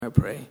I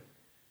pray.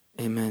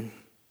 Amen.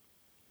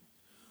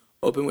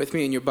 Open with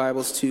me in your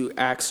Bibles to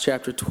Acts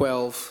chapter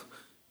 12.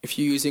 If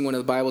you're using one of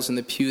the Bibles in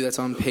the pew, that's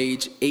on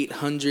page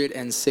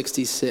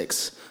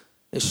 866.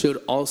 It should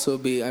also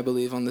be, I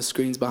believe, on the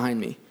screens behind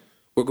me.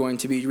 We're going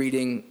to be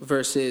reading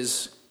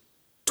verses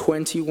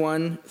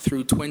 21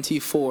 through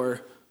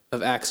 24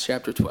 of Acts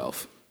chapter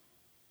 12.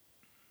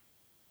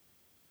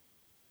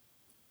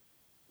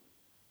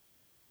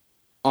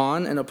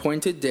 On an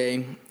appointed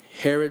day,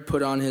 Herod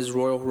put on his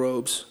royal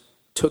robes,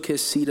 took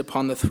his seat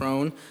upon the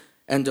throne,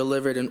 and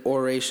delivered an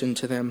oration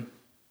to them.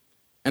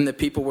 And the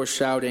people were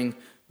shouting,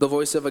 "The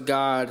voice of a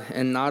God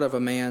and not of a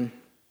man."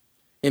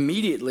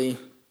 Immediately,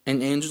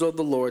 an angel of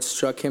the Lord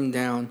struck him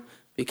down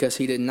because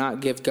he did not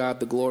give God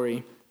the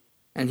glory,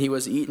 and he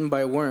was eaten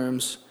by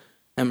worms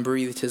and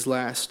breathed his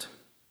last.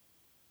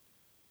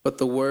 But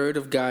the word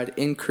of God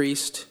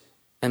increased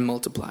and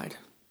multiplied.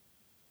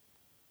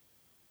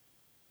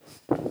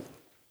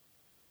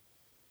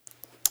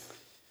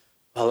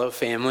 Hello,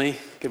 family.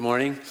 Good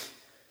morning.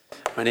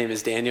 My name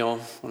is Daniel,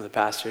 one of the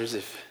pastors.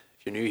 If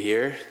you're new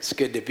here, it's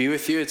good to be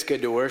with you. It's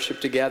good to worship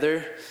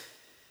together.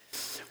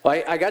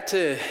 Well, I got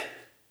to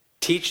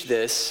teach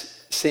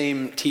this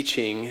same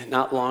teaching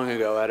not long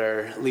ago at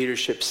our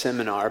leadership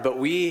seminar, but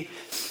we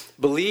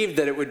believed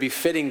that it would be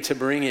fitting to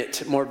bring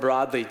it more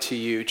broadly to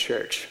you,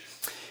 church,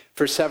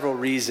 for several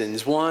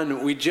reasons.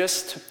 One, we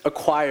just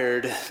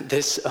acquired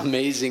this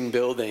amazing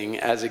building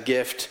as a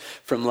gift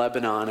from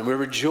Lebanon, and we're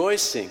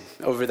rejoicing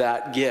over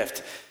that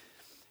gift.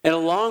 And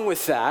along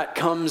with that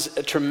comes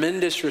a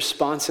tremendous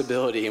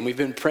responsibility, and we've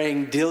been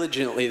praying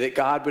diligently that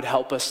God would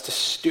help us to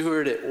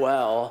steward it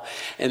well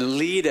and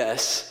lead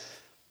us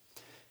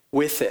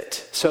with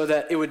it so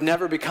that it would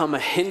never become a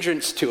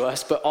hindrance to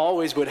us, but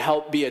always would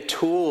help be a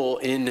tool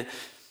in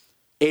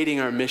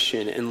aiding our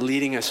mission and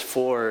leading us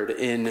forward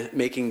in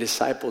making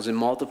disciples and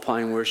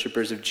multiplying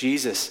worshipers of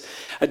Jesus.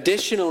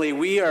 Additionally,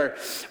 we are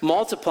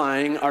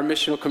multiplying our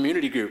missional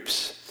community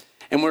groups.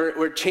 And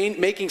we're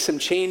making some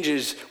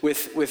changes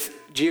with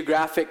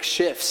geographic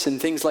shifts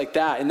and things like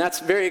that. And that's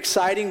very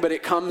exciting, but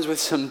it comes with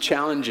some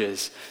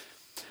challenges.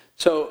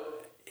 So,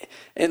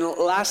 and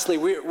lastly,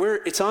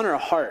 it's on our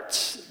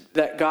hearts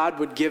that God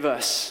would give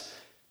us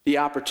the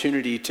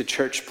opportunity to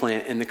church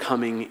plant in the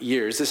coming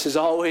years. This has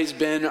always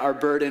been our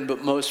burden,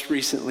 but most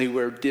recently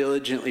we're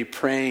diligently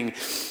praying.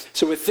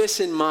 So with this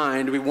in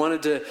mind, we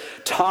wanted to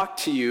talk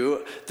to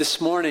you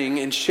this morning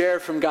and share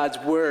from God's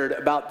word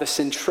about the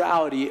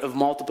centrality of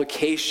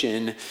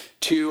multiplication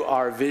to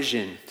our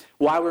vision,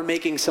 why we're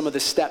making some of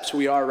the steps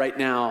we are right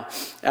now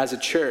as a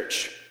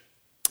church.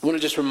 I want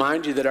to just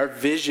remind you that our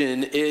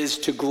vision is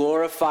to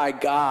glorify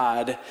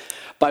God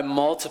by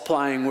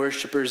multiplying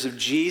worshipers of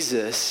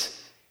Jesus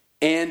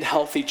and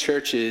healthy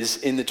churches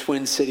in the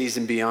Twin Cities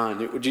and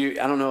beyond.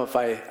 I don't know if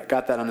I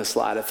got that on the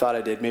slide. I thought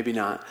I did, maybe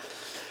not.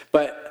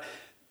 But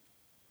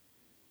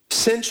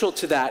central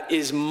to that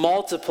is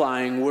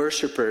multiplying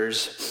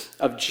worshipers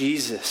of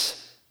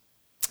Jesus.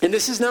 And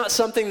this is not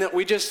something that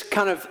we just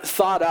kind of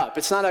thought up.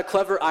 It's not a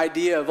clever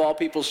idea of All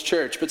People's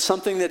Church, but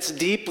something that's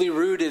deeply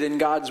rooted in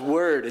God's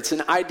word. It's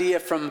an idea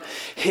from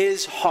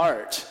his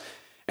heart.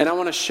 And I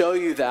want to show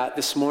you that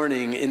this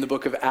morning in the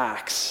book of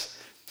Acts.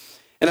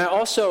 And I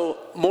also,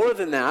 more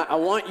than that, I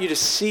want you to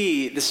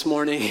see this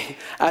morning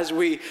as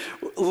we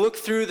look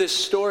through this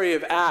story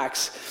of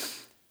Acts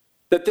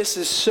that this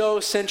is so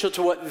central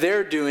to what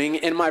they're doing.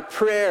 And my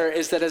prayer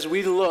is that as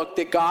we look,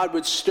 that God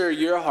would stir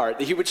your heart,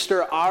 that he would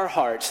stir our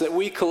hearts, that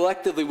we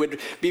collectively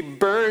would be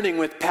burning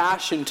with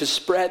passion to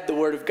spread the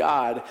word of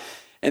God,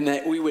 and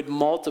that we would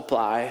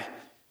multiply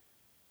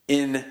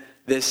in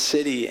this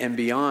city and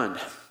beyond,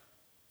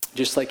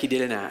 just like he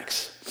did in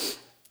Acts.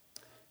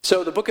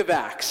 So the book of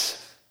Acts,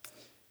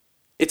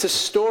 it's a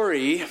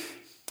story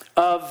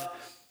of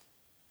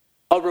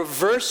a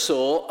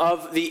reversal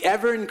of the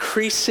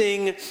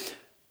ever-increasing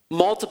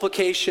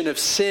multiplication of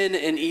sin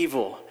and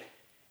evil.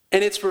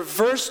 And it's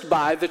reversed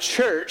by the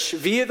church,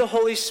 via the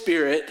Holy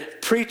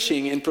Spirit,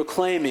 preaching and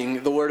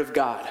proclaiming the word of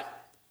God.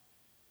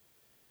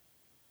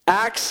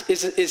 Acts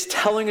is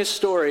telling a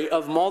story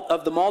of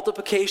the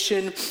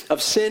multiplication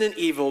of sin and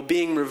evil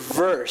being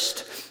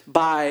reversed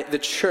by the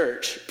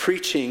church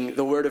preaching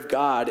the word of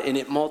God and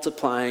it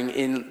multiplying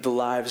in the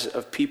lives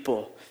of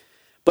people.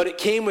 But it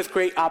came with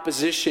great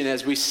opposition,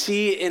 as we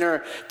see in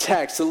our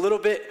text. A little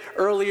bit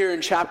earlier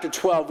in chapter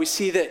 12, we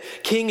see that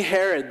King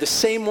Herod, the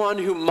same one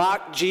who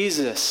mocked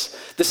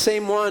Jesus, the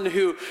same one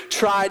who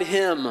tried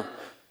him,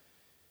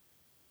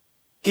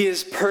 he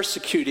is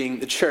persecuting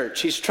the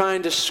church. He's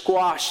trying to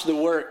squash the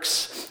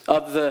works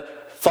of the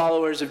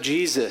followers of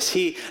Jesus.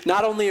 He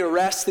not only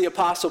arrests the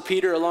Apostle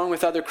Peter along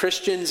with other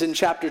Christians in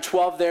chapter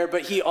 12 there,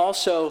 but he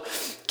also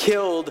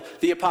killed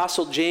the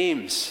Apostle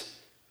James.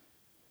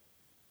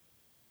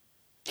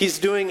 He's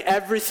doing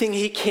everything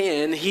he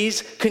can.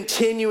 He's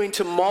continuing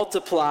to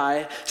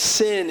multiply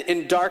sin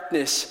and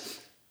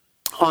darkness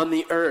on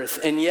the earth.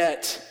 And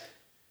yet,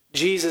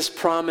 Jesus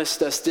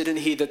promised us, didn't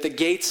he, that the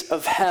gates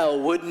of hell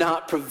would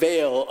not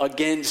prevail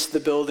against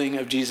the building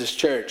of Jesus'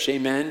 church.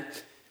 Amen?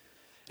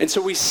 And so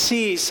we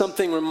see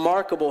something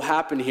remarkable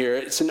happen here.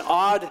 It's an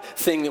odd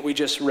thing that we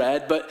just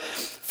read, but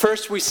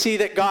first we see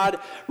that God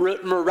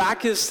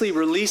miraculously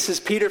releases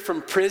Peter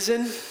from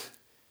prison.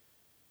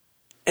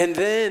 And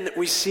then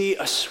we see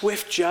a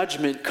swift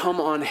judgment come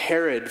on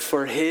Herod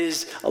for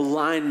his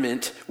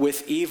alignment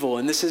with evil.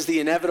 And this is the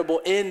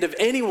inevitable end of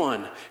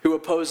anyone who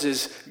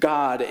opposes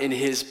God and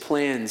his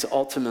plans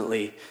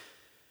ultimately.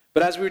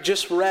 But as we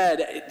just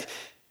read,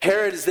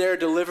 Herod is there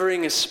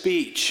delivering a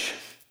speech.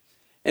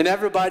 And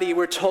everybody,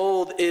 we're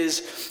told,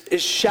 is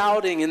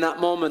shouting in that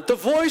moment, "The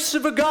voice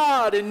of a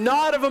God and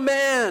not of a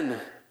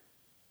man."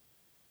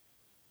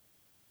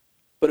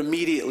 But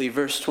immediately,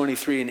 verse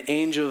 23, an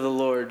angel of the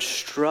Lord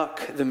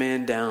struck the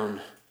man down.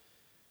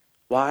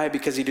 Why?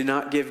 Because he did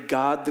not give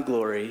God the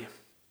glory.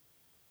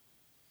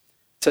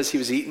 It says he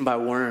was eaten by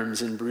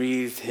worms and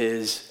breathed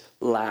his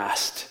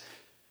last.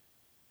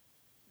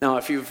 Now,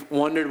 if you've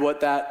wondered what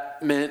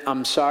that meant,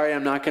 I'm sorry,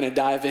 I'm not going to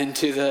dive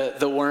into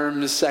the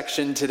worms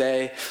section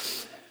today.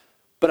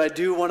 But I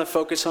do want to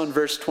focus on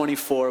verse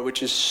 24,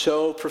 which is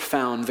so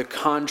profound, the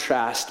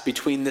contrast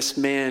between this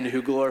man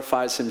who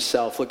glorifies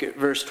himself. Look at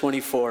verse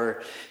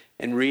 24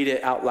 and read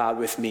it out loud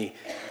with me.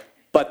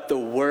 But the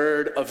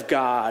word of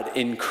God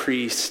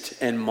increased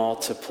and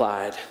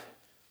multiplied.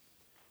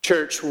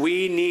 Church,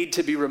 we need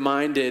to be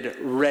reminded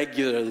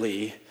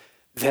regularly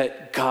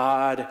that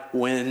God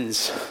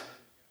wins.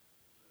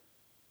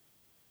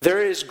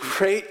 There is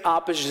great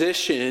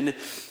opposition.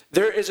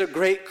 There is a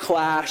great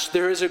clash.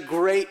 There is a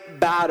great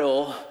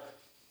battle.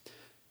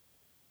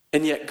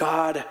 And yet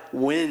God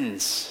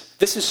wins.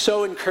 This is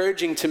so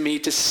encouraging to me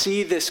to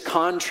see this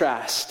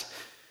contrast.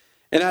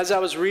 And as I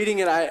was reading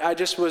it, I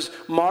just was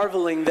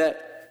marveling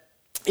that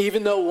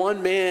even though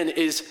one man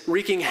is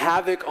wreaking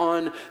havoc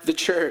on the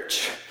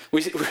church,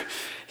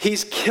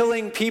 he's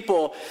killing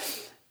people,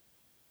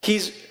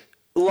 he's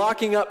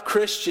locking up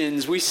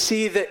Christians, we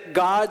see that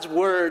God's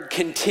word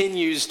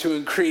continues to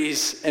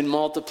increase and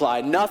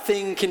multiply.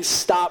 Nothing can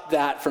stop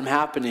that from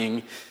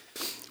happening.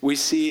 We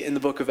see in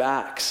the book of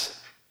Acts.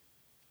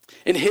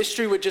 And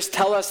history would just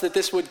tell us that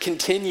this would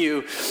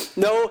continue.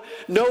 No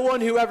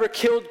one who ever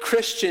killed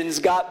Christians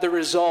got the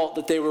result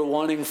that they were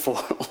wanting for,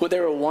 what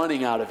they were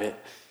wanting out of it.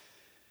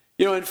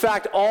 You know, in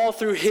fact, all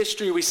through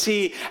history, we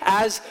see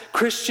as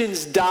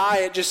Christians die,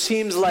 it just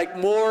seems like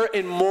more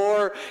and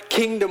more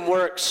kingdom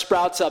work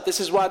sprouts up. This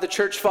is why the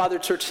church father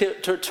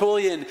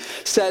Tertullian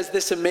says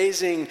this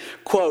amazing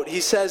quote. He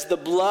says, "The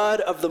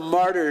blood of the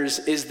martyrs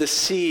is the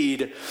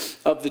seed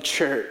of the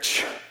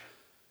church."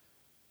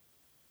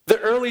 The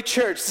early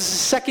church, this is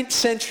the 2nd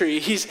century,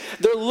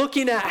 they're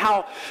looking at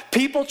how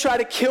people try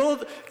to kill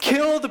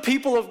the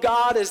people of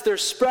God as they're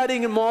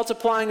spreading and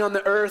multiplying on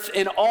the earth,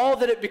 and all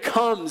that it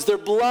becomes, their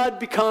blood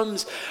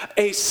becomes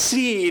a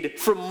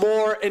seed for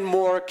more and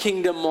more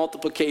kingdom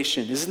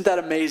multiplication. Isn't that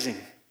amazing?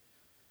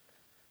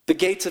 The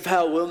gates of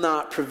hell will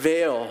not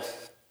prevail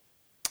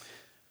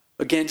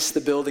against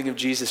the building of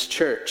Jesus'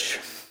 church.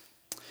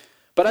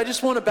 But I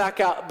just want to back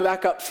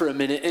up for a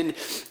minute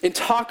and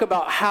talk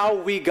about how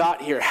we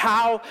got here.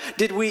 How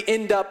did we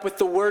end up with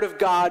the Word of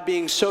God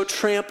being so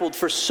trampled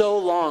for so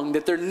long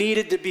that there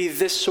needed to be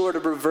this sort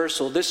of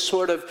reversal, this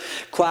sort of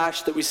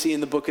clash that we see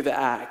in the book of the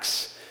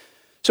Acts?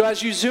 So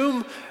as you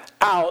zoom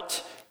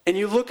out and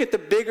you look at the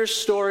bigger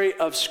story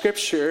of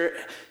Scripture,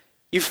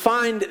 you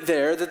find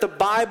there that the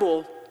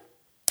Bible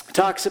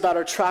talks about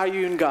our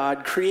triune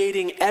God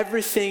creating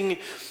everything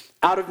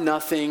out of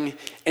nothing,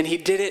 and He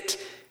did it.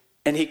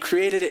 And He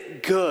created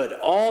it good,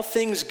 all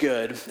things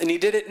good. And He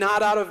did it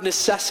not out of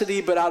necessity,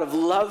 but out of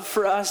love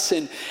for us.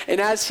 And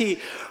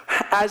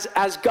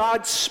as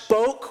God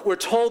spoke, we're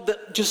told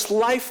that just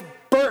life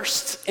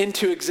burst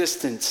into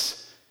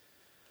existence.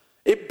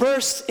 It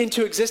bursts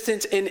into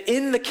existence, and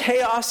in the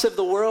chaos of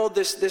the world,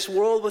 this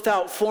world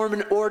without form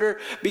and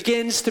order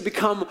begins to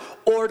become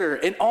order.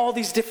 And all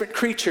these different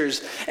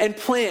creatures and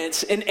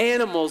plants and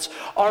animals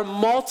are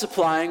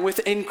multiplying at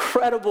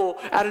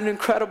an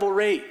incredible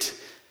rate.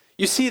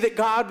 You see that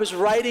God was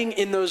writing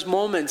in those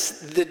moments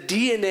the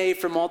DNA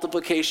for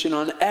multiplication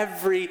on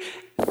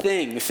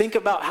everything. Think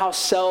about how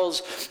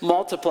cells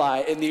multiply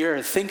in the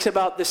earth. Think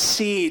about the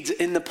seeds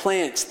in the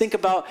plants. Think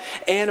about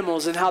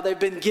animals and how they've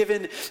been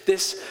given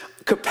this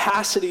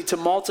capacity to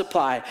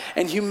multiply.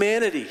 And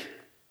humanity.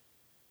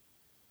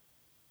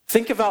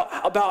 Think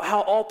about how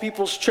All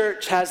People's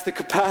Church has the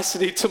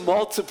capacity to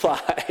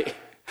multiply.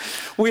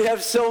 We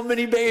have so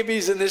many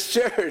babies in this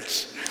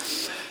church.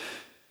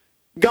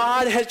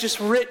 God has just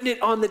written it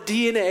on the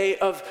DNA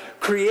of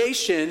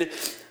creation.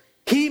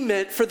 He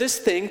meant for this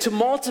thing to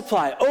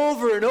multiply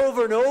over and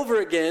over and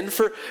over again,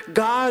 for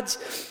God's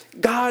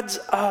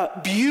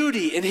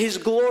beauty and His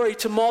glory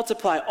to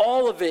multiply,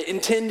 all of it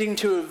intending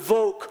to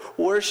evoke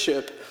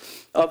worship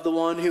of the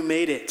one who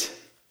made it.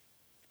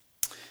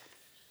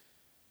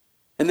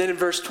 And then in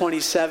verse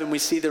 27, we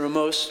see the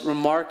most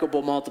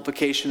remarkable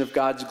multiplication of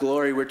God's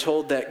glory. We're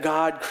told that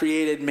God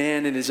created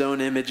man in His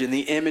own image. In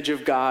the image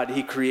of God,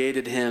 He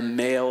created him,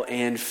 male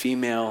and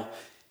female.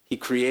 He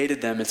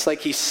created them. It's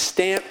like he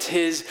stamped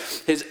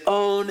his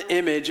own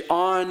image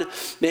on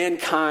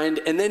mankind,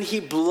 and then he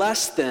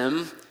blessed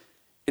them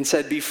and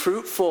said, be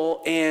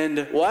fruitful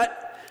and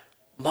what?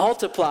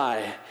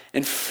 Multiply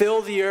and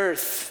fill the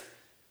earth.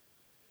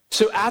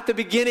 So at the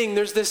beginning,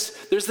 there's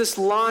this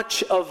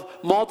launch of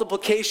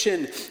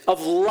multiplication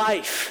of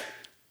life.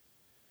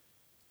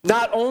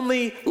 Not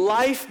only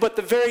life, but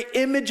the very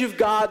image of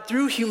God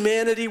through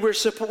humanity.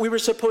 We were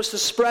supposed to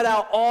spread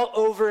out all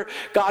over.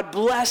 God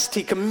blessed.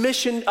 He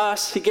commissioned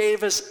us. He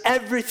gave us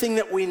everything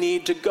that we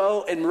need to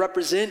go and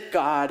represent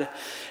God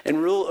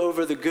and rule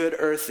over the good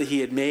earth that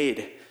he had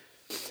made.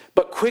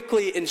 But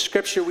quickly in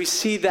Scripture, we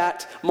see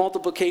that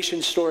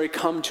multiplication story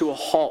come to a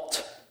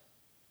halt.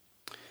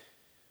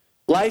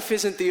 Life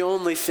isn't the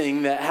only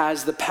thing that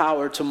has the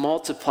power to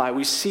multiply.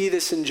 We see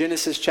this in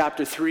Genesis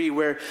chapter 3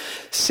 where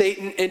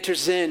Satan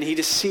enters in. He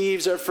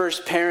deceives our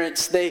first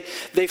parents. They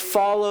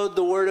followed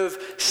the word of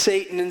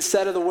Satan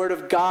instead of the word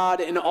of God,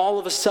 and all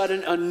of a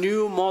sudden a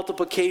new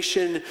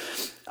multiplication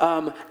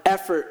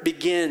effort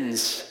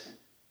begins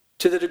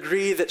to the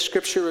degree that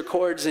Scripture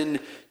records in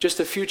just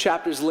a few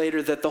chapters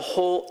later that the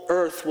whole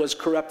earth was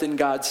corrupt in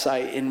God's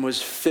sight and was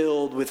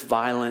filled with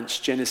violence.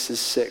 Genesis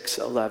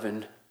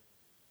 6:11.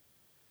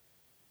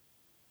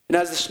 And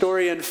as the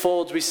story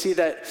unfolds, we see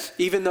that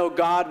even though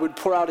God would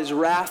pour out his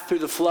wrath through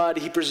the flood,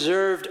 he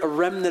preserved a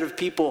remnant of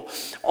people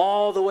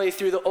all the way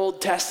through the Old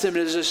Testament.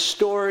 It is a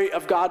story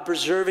of God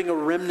preserving a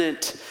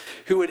remnant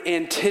who would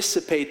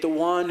anticipate the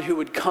one who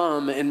would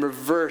come and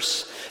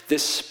reverse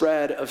this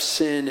spread of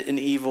sin and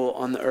evil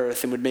on the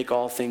earth and would make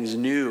all things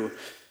new.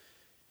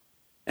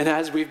 And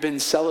as we've been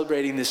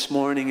celebrating this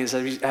morning,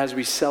 as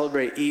we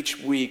celebrate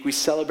each week, we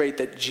celebrate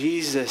that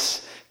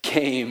Jesus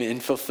came in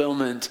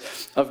fulfillment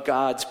of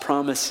God's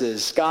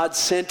promises. God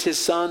sent his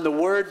Son, the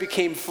Word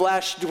became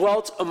flesh,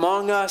 dwelt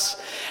among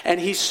us, and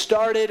he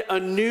started a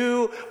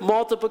new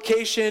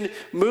multiplication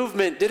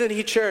movement, didn't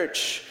he,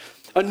 church?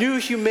 A new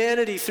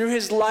humanity through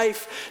his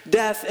life,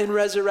 death, and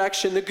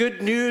resurrection. The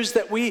good news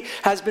that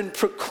has been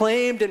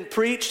proclaimed and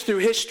preached through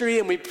history,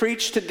 and we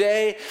preach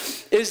today,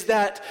 is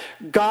that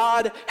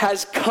God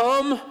has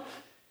come.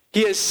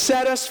 He has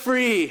set us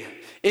free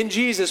in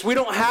Jesus. We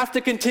don't have to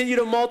continue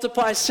to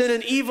multiply sin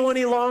and evil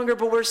any longer,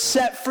 but we're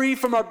set free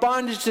from our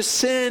bondage to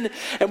sin,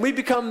 and we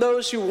become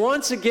those who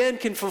once again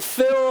can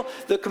fulfill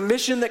the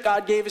commission that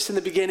God gave us in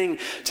the beginning,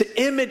 to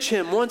image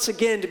him once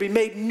again, to be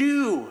made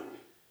new,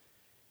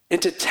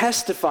 and to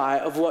testify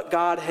of what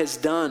God has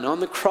done. On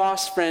the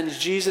cross, friends,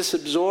 Jesus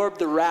absorbed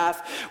the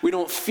wrath. We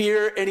don't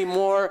fear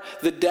anymore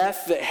the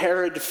death that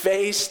Herod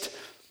faced,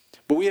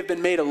 but we have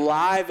been made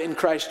alive in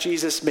Christ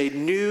Jesus, made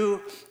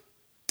new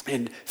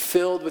and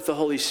filled with the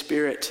Holy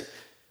Spirit,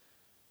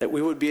 that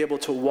we would be able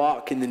to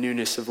walk in the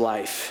newness of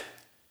life.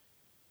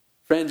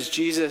 Friends,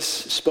 Jesus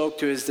spoke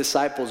to his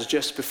disciples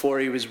just before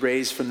he was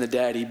raised from the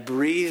dead.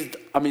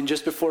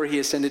 Just before he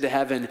ascended to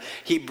heaven,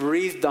 he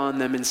breathed on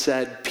them and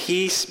said,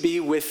 "Peace be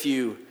with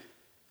you.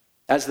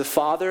 As the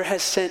Father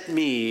has sent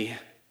me,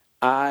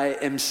 I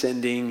am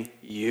sending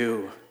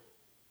you."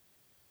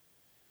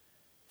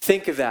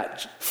 Think of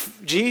that.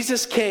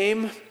 Jesus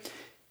came,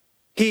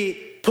 he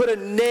put a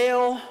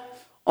nail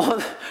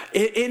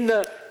in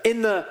the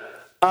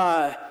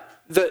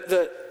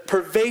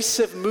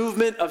pervasive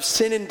movement of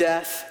sin and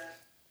death,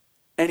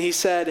 and he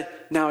said,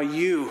 "Now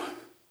you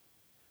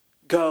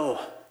go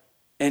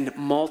and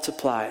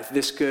multiply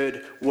this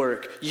good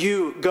work.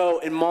 You go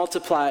and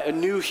multiply a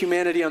new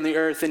humanity on the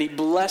earth." And he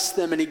blessed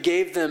them and he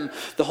gave them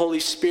the Holy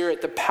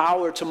Spirit, the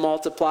power to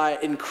multiply,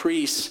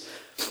 increase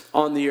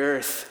on the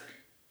earth.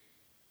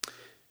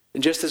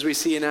 And just as we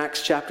see in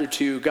Acts chapter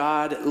 2,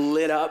 God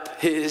lit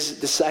up his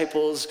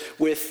disciples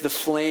with the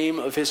flame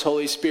of his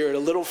Holy Spirit. A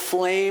little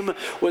flame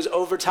was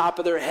over top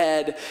of their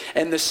head,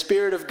 and the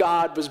Spirit of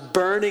God was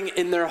burning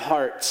in their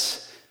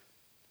hearts.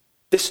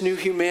 This new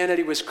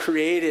humanity was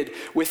created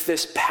with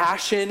this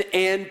passion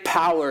and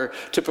power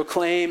to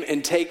proclaim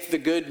and take the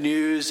good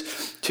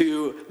news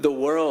to the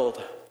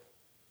world.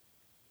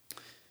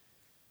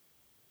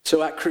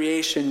 So at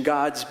creation,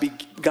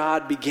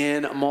 God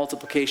began a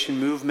multiplication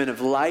movement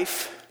of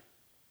life.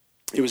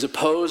 It was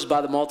opposed by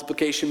the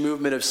multiplication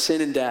movement of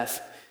sin and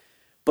death.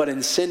 But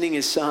in sending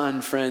his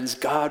Son, friends,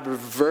 God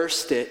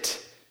reversed it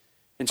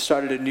and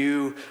started a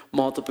new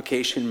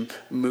multiplication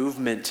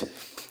movement.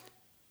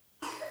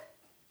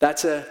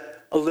 That's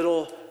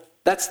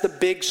that's the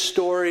big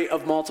story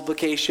of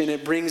multiplication.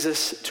 It brings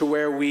us to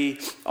where we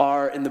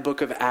are in the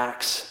book of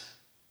Acts.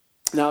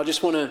 Now, I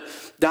just want to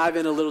dive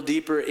in a little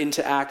deeper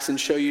into Acts and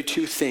show you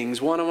two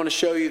things. One, I want to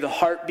show you the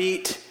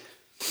heartbeat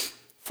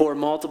for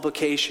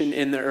multiplication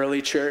in the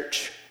early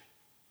church.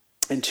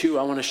 And two,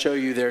 I want to show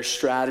you their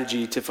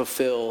strategy to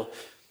fulfill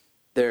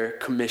their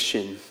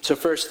commission. So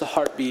first, the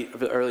heartbeat of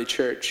the early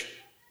church.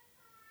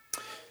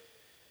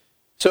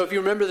 So if you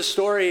remember the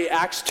story,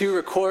 Acts 2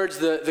 records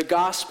the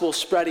gospel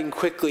spreading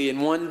quickly.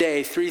 In one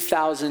day,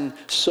 3,000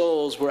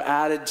 souls were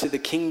added to the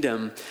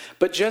kingdom.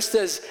 But just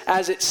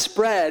as it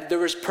spread, there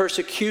was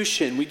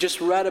persecution. We just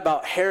read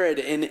about Herod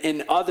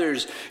and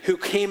others who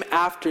came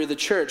after the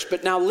church.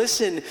 But now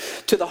listen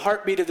to the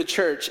heartbeat of the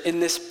church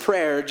in this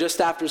prayer just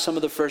after some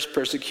of the first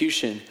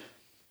persecution.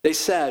 They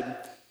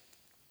said,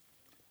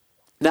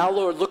 "Now,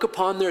 Lord, look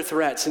upon their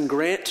threats and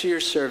grant to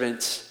your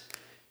servants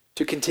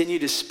to continue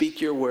to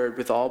speak your word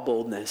with all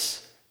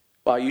boldness,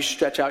 while you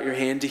stretch out your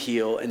hand to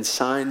heal, and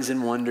signs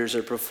and wonders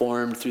are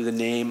performed through the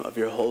name of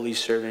your holy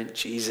servant,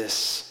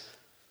 Jesus."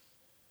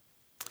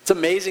 It's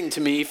amazing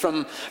to me,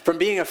 from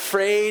being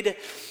afraid,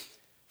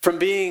 from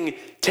being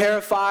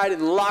terrified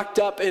and locked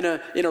up in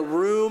a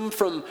room,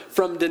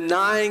 from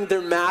denying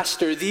their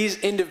master, these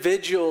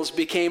individuals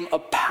became a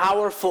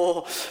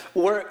powerful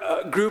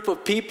group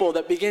of people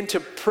that began to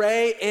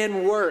pray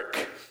and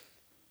work,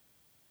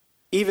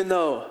 even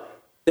though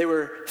they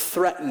were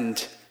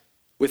threatened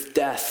with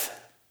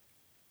death.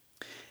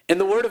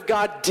 And the word of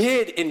God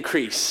did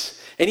increase,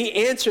 and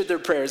he answered their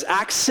prayers.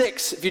 Acts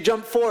 6, if you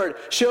jump forward,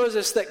 shows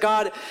us that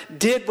God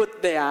did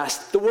what they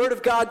asked. The word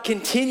of God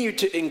continued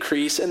to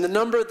increase, and the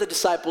number of the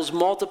disciples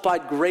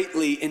multiplied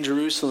greatly in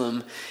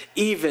Jerusalem,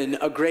 even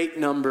a great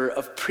number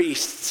of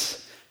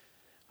priests.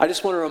 I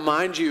just want to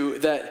remind you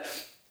that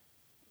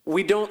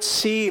we don't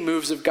see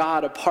moves of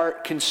God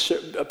apart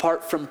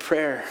from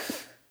prayer.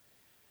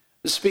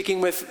 Speaking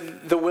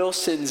with the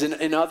Wilsons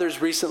and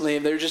others recently,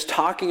 and they're just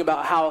talking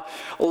about how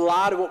a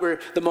lot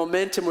of the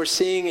momentum we're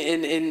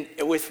seeing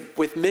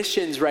with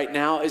missions right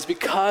now is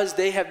because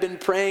they have been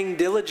praying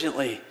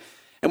diligently.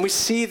 And we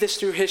see this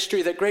through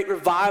history, that great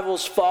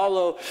revivals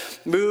follow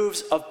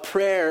moves of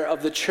prayer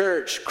of the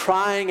church,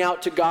 crying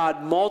out to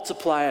God,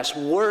 multiply us,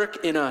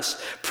 work in us,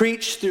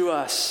 preach through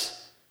us.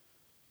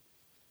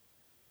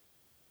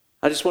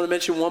 I just want to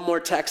mention one more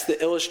text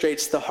that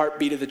illustrates the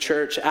heartbeat of the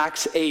church.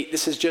 Acts 8,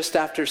 this is just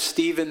after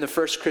Stephen, the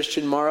first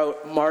Christian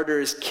martyr,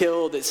 is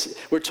killed.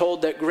 We're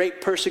told that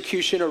great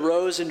persecution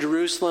arose in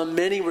Jerusalem.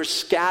 Many were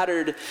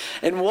scattered.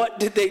 And what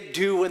did they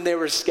do when they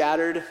were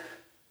scattered?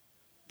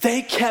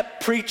 They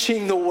kept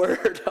preaching the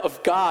word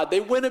of God. They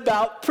went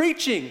about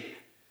preaching.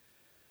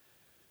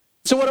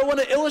 So what I want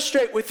to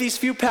illustrate with these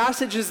few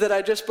passages that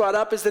I just brought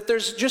up is that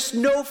there's just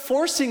no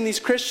forcing these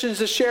Christians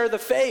to share the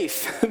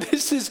faith.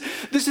 This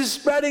is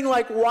spreading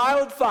like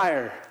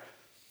wildfire.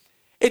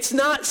 It's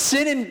not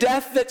sin and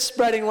death that's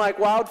spreading like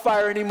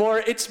wildfire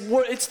anymore. It's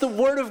the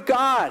word of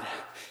God.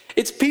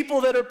 It's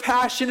people that are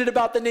passionate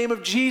about the name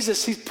of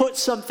Jesus. He's put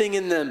something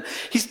in them.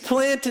 He's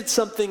planted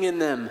something in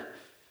them.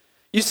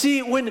 You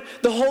see, when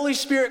the Holy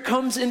Spirit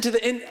comes onto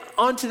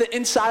the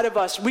inside of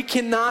us, we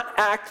cannot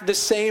act the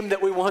same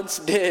that we once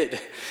did.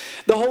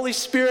 The Holy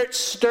Spirit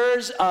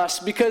stirs us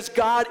because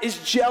God is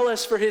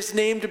jealous for his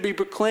name to be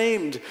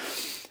proclaimed.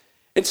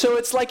 And so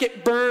it's like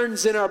it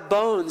burns in our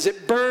bones.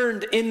 It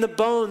burned in the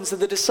bones of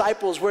the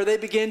disciples where they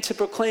began to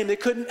proclaim. They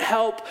couldn't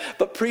help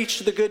but preach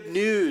the good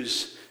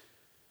news.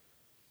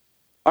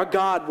 Our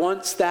God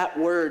wants that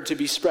word to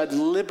be spread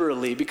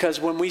liberally, because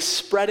when we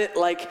spread it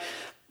like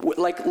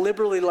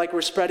liberally, like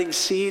we're spreading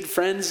seed,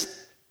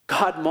 friends,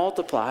 God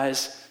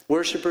multiplies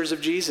worshipers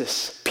of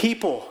Jesus.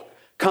 People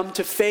come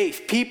to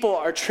faith. People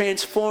are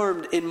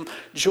transformed and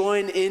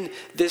join in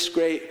this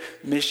great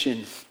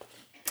mission.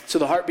 So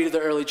the heartbeat of the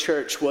early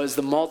church was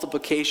the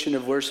multiplication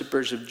of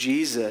worshipers of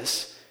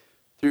Jesus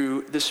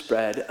through the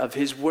spread of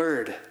his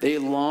word. They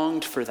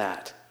longed for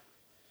that.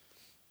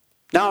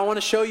 Now I want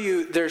to show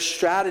you their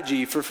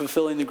strategy for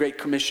fulfilling the Great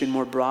Commission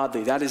more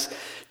broadly. That is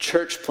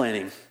church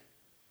planning.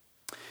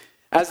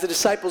 As the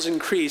disciples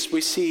increased,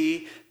 we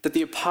see that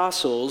the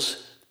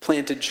apostles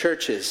planted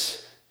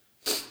churches.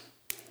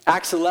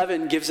 Acts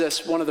 11 gives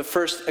us one of the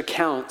first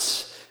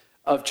accounts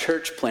of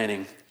church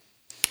planting.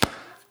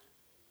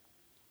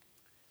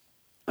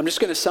 I'm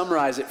just going to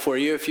summarize it for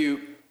you. If you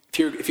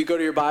go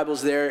to your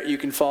Bibles there, you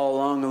can follow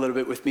along a little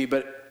bit with me.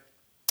 But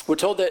we're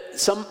told that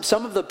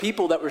some of the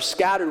people that were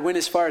scattered went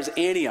as far as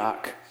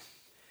Antioch.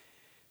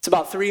 It's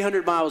about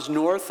 300 miles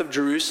north of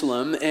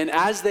Jerusalem, and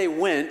as they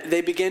went, they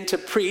began to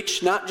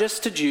preach not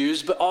just to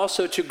Jews, but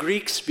also to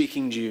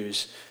Greek-speaking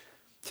Jews,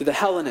 to the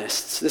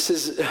Hellenists. This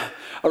is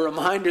a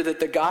reminder that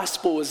the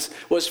gospel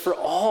was for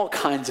all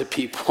kinds of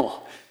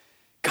people.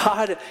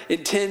 God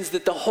intends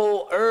that the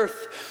whole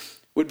earth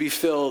would be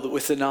filled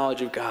with the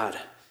knowledge of God.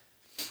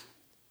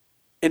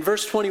 And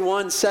verse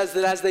 21 says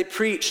that as they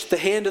preached, the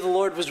hand of the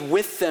Lord was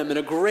with them, and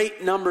a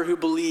great number who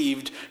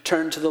believed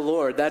turned to the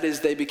Lord. That is,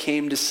 they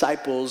became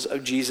disciples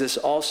of Jesus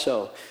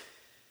also.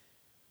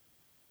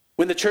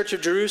 When the church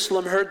of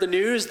Jerusalem heard the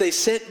news, they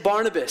sent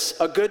Barnabas,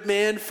 a good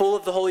man full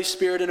of the Holy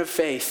Spirit and of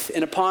faith.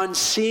 And upon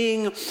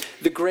seeing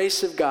the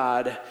grace of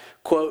God,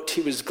 quote,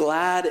 he was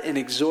glad and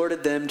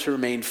exhorted them to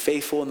remain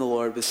faithful in the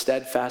Lord with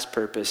steadfast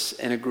purpose,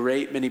 and a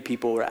great many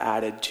people were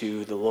added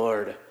to the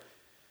Lord.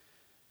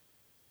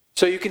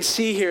 So you can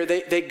see here,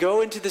 they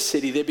go into the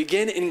city, they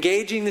begin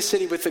engaging the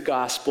city with the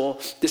gospel,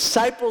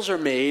 disciples are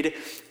made,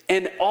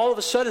 And all of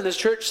a sudden, this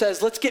church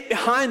says, let's get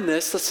behind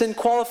this. Let's send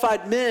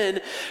qualified men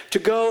to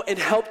go and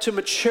help to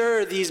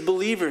mature these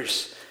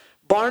believers.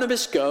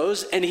 Barnabas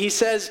goes and he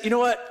says, you know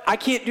what? I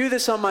can't do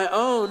this on my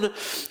own.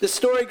 The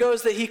story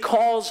goes that he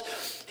calls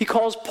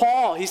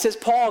Paul. He says,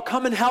 Paul,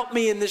 come and help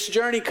me in this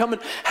journey. Come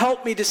and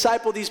help me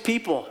disciple these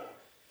people.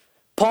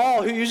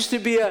 Paul, who used to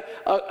be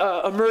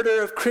a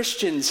murderer of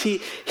Christians,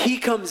 he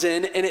comes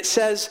in, and it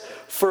says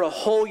for a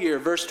whole year,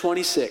 verse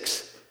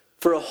 26,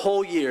 for a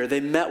whole year they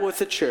met with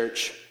the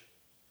church,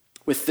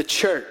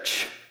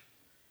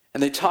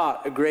 and they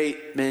taught a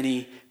great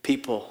many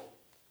people.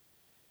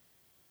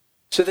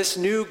 So this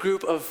new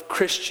group of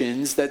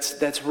Christians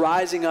that's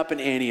rising up in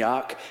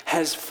Antioch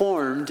has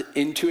formed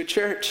into a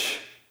church.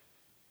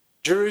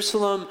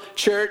 Jerusalem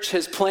church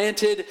has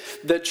planted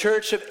the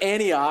church of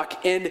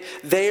Antioch, and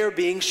they are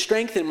being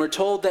strengthened. We're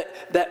told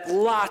that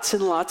lots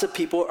and lots of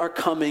people are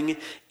coming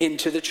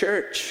into the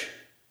church.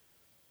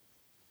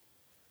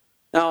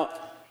 Now,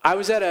 I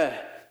was at a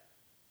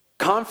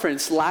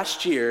conference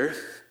last year,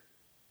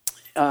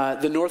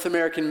 the North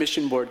American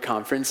Mission Board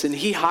Conference, and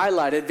he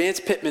highlighted, Vance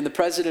Pittman, the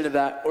president of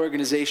that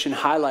organization,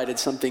 highlighted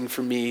something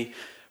for me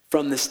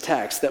from this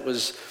text that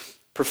was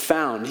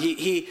profound.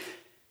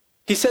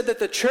 He said that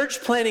the church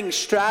planting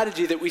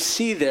strategy that we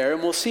see there,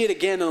 and we'll see it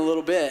again in a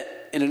little bit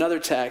in another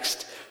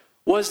text,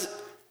 was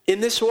in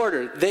this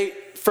order. They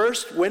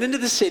first went into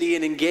the city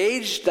and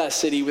engaged that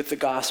city with the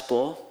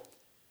gospel,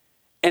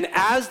 and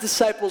as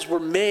disciples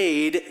were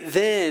made,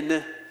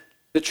 then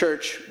the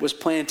church was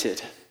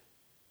planted.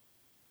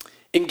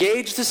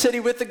 Engage the city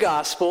with the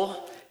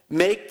gospel,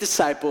 make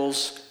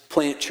disciples,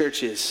 plant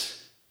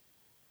churches.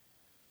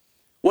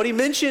 What he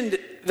mentioned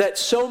that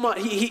so much,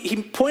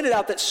 he pointed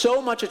out that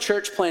so much of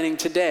church planting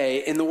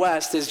today in the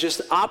West is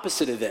just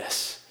opposite of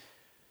this.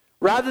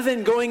 Rather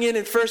than going in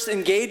and first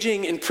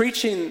engaging and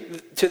preaching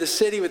to the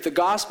city with the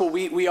gospel,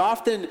 we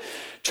often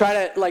try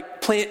to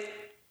plant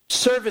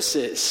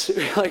services.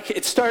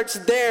 It starts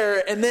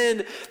there and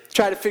then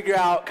try to figure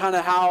out kind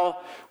of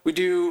how we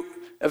do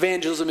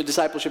evangelism and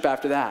discipleship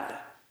after that.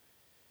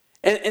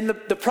 And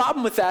the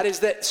problem with that is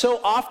that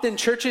so often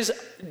churches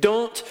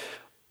don't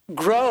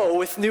grow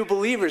with new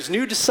believers.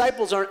 New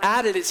disciples aren't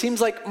added. It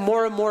seems like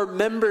more and more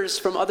members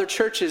from other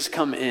churches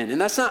come in. And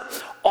that's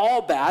not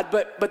all bad,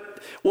 but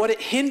what it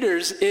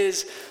hinders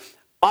is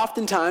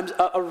oftentimes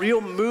a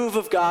real move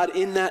of God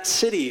in that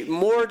city.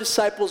 More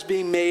disciples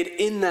being made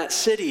in that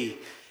city.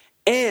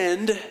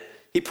 And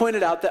he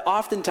pointed out that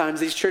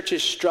oftentimes these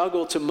churches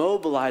struggle to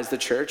mobilize the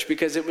church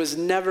because it was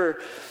never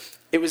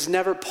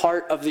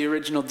part of the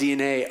original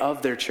DNA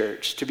of their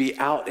church to be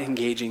out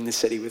engaging the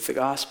city with the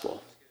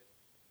gospel.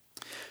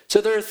 So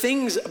there are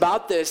things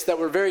about this that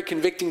were very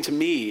convicting to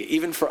me,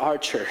 even for our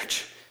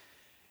church.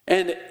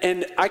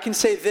 And I can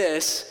say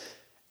this,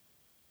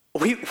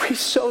 we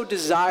so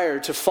desire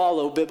to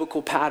follow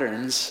biblical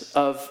patterns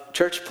of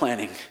church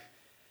planting.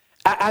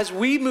 As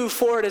we move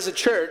forward as a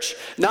church,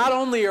 not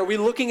only are we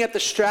looking at the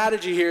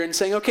strategy here and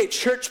saying, okay,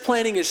 church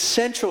planting is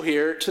central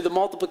here to the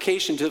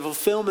multiplication, to the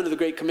fulfillment of the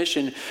Great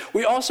Commission,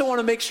 we also want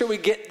to make sure we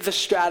get the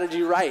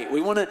strategy right.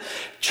 We want to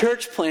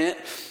church plant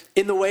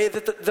in the way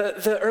that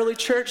the early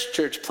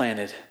church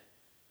planted.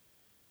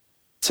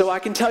 So I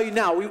can tell you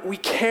now, we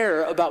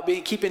care about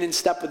keeping in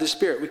step with the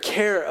Spirit. We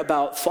care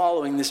about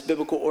following this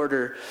biblical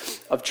order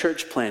of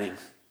church planting.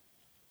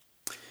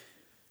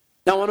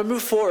 Now I want to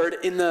move forward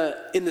in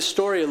the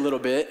story a little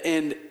bit,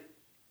 and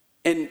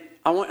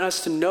I want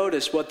us to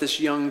notice what this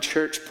young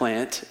church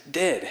plant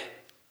did.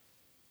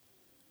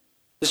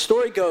 The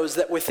story goes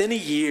that within a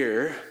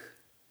year,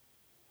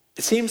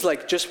 it seems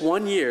like just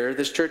 1 year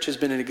this church has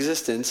been in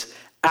existence.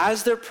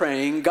 As they're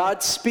praying,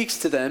 God speaks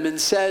to them and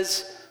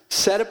says,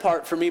 set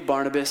apart for me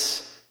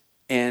Barnabas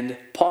and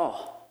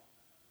Paul,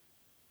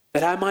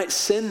 that I might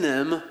send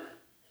them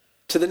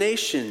to the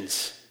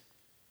nations.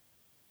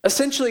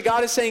 Essentially,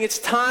 God is saying it's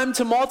time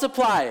to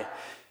multiply.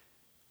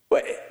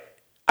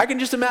 I can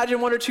just imagine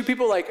one or two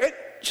people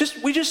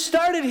we just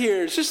started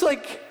here. It's just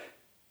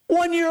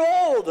 1 year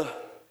old.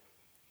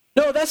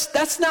 No,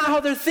 that's not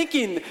how they're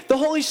thinking. The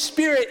Holy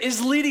Spirit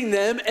is leading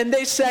them, and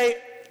they say,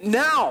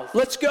 now,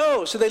 let's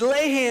go. So they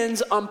lay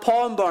hands on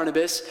Paul and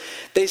Barnabas,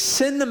 they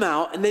send them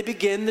out, and they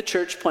begin the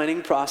church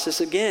planting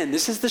process again.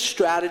 This is the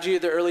strategy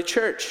of the early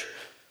church.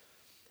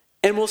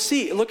 And we'll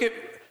see, look at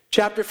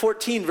chapter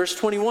 14, verse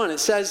 21. It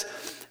says,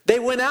 they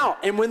went out,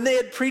 and when they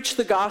had preached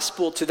the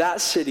gospel to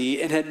that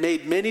city and had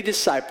made many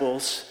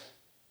disciples,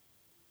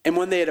 and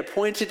when they had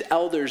appointed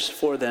elders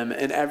for them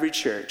in every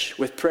church,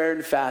 with prayer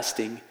and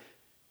fasting,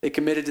 they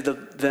committed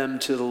them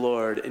to the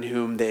Lord in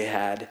whom they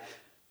had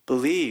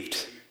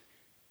believed.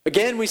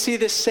 Again, we see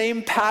this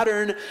same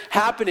pattern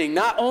happening.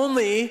 Not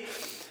only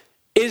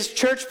is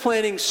church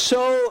planting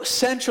so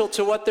central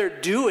to what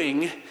they're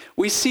doing,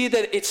 we see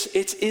that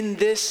it's in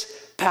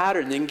this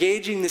pattern,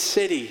 engaging the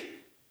city,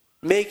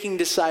 making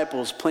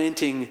disciples,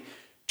 planting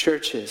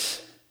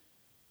churches.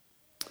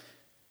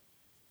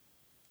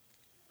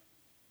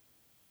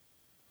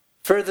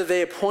 Further,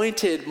 they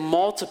appointed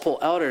multiple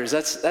elders.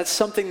 That's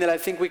something that I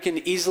think we can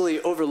easily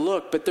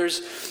overlook, but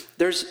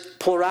there's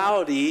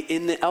plurality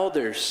in the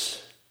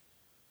elders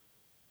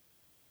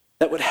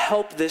that would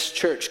help this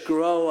church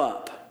grow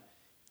up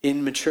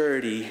in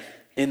maturity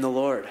in the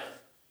Lord.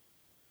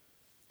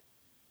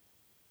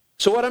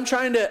 So what I'm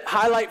trying to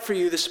highlight for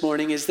you this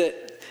morning is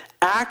that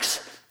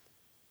Acts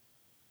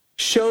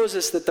shows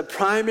us that the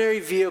primary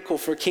vehicle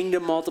for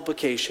kingdom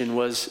multiplication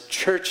was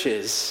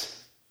churches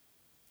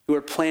who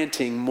are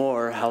planting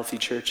more healthy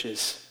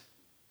churches.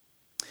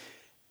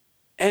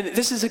 And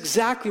this is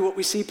exactly what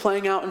we see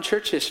playing out in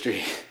church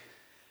history.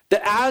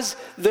 That as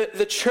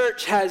the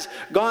church has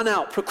gone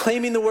out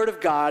proclaiming the word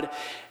of God,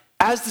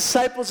 as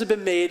disciples have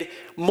been made,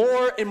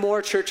 more and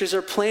more churches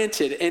are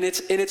planted. And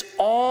it's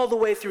all the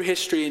way through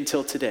history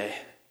until today.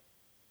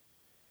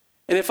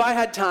 And if I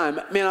had time,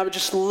 man, I would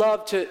just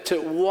love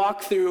to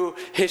walk through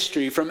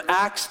history from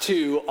Acts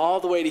 2 all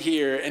the way to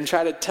here and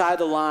try to tie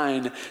the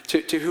line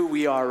to who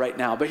we are right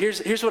now. But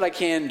here's what I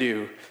can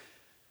do.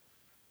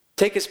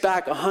 Take us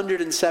back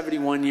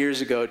 171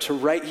 years ago to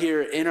right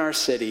here in our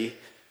city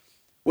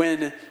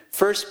when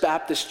First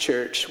Baptist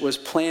Church was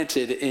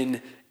planted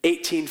in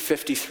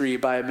 1853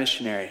 by a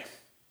missionary.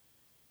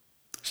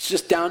 It's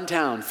just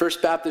downtown,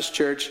 First Baptist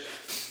Church.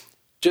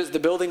 The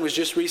building was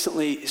just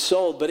recently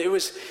sold, but it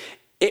was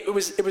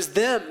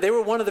them. They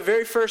were one of the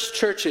very first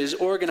churches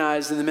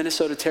organized in the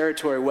Minnesota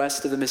Territory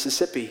west of the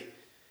Mississippi.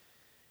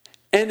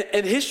 And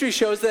history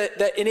shows that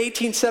in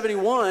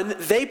 1871,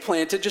 they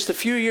planted, just a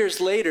few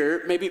years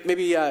later,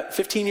 maybe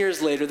 15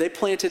 years later, they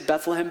planted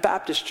Bethlehem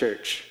Baptist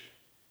Church.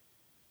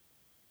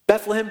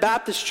 Bethlehem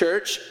Baptist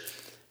Church,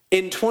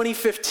 in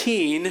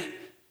 2015,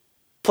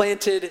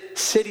 planted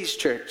Cities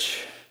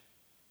Church.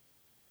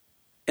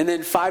 And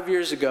then 5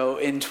 years ago,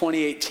 in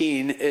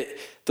 2018,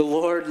 the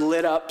Lord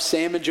lit up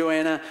Sam and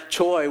Joanna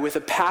Choi with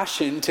a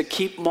passion to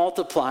keep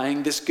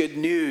multiplying this good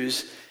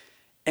news.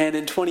 And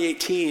in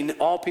 2018,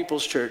 All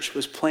People's Church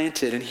was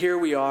planted. And here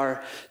we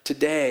are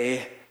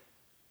today,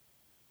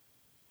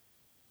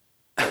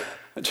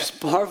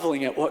 just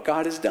marveling at what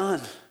God has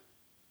done.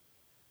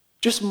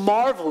 Just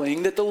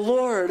marveling that the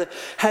Lord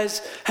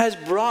has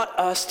brought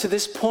us to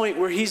this point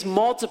where he's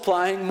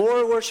multiplying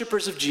more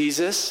worshipers of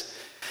Jesus.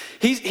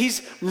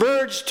 He's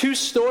merged two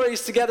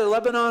stories together,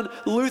 Lebanon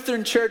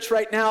Lutheran Church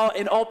right now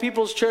and All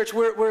People's Church.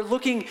 We're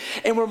looking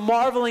and we're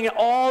marveling at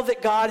all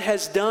that God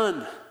has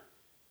done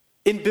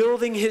in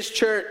building his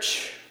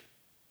church.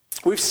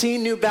 We've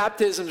seen new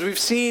baptisms. We've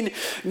seen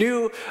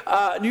new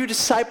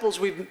disciples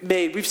we've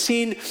made. We've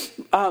seen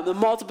the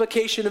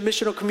multiplication of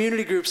missional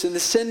community groups and the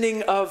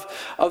sending of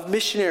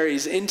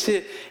missionaries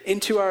into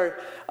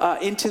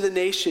the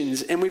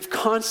nations. And we've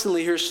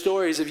constantly heard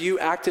stories of you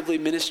actively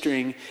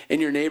ministering in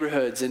your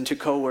neighborhoods and to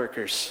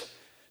coworkers.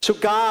 So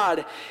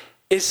God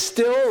is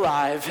still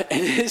alive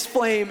and his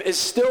flame is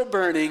still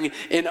burning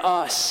in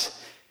us.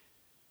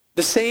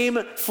 The same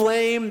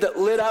flame that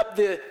lit up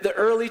the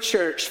early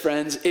church,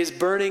 friends, is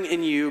burning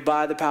in you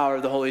by the power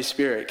of the Holy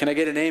Spirit. Can I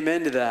get an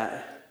amen to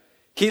that?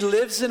 He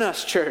lives in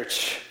us,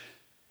 church.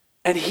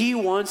 And he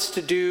wants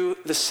to do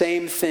the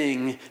same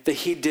thing that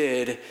he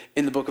did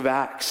in the book of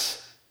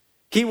Acts.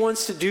 He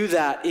wants to do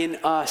that in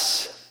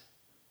us.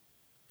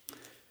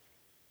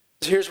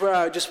 So here's where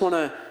I just want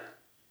to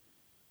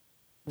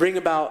bring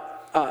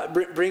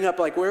up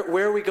like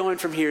where are we going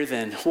from here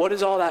then? What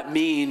does all that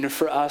mean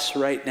for us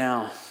right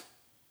now?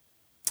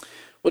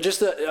 Well,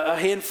 just a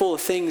handful of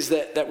things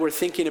that we're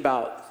thinking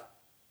about.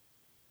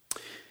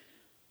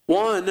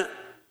 One,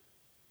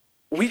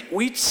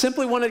 we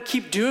simply want to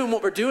keep doing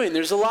what we're doing.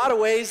 There's a lot of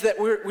ways that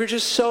we're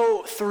just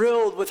so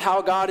thrilled with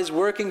how God is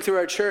working through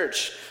our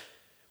church.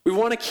 We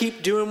want to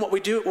keep doing what we're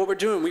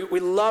doing. We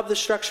love the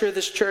structure of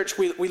this church.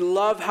 We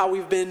love how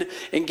we've been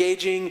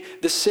engaging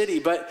the city.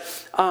 But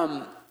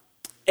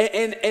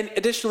and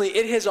additionally,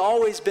 it has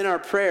always been our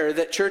prayer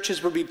that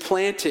churches will be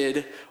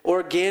planted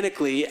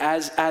organically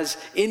as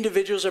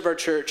individuals of our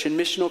church and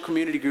missional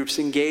community groups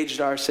engaged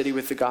our city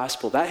with the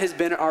gospel. That has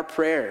been our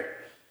prayer,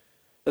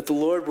 that the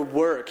Lord would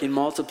work and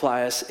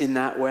multiply us in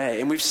that way.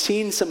 And we've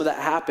seen some of that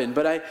happen.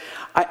 But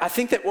I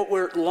think that what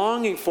we're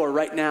longing for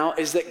right now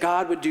is that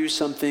God would do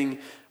something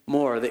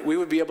more, that we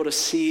would be able to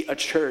see a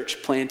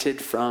church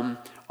planted from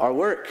our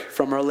work,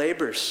 from our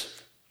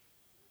labors.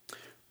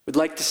 We'd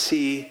like to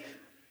see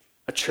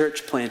a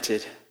church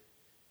planted.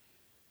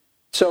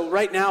 So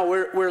right now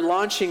we're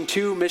launching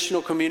two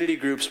missional community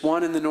groups,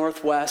 one in the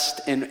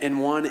Northwest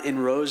and one in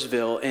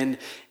Roseville. And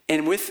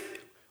with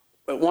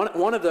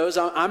one of those,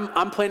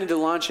 I'm planning to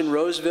launch in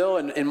Roseville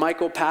and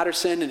Michael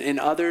Patterson and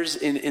others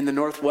in the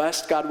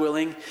Northwest, God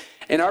willing.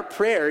 And our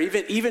prayer,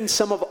 even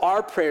some of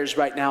our prayers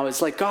right now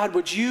is like, God,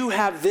 would you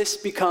have this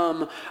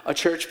become a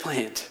church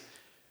plant?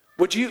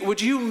 Would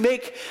you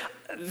make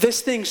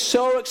this thing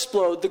so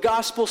explode, the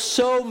gospel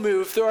so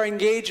move through our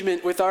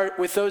engagement with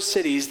those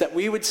cities that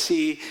we would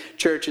see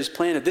churches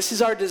planted? This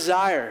is our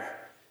desire,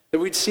 that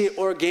we'd see it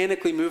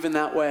organically move in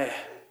that way.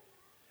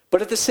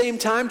 But at the same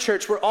time,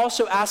 church, we're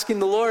also asking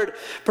the Lord,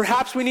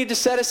 perhaps we need to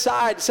set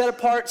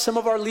apart some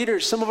of our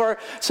leaders, some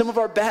of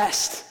our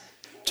best,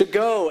 to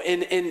go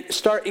and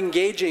start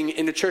engaging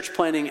in a church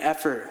planting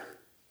effort.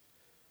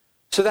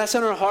 So that's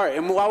on our heart.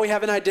 And while we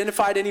haven't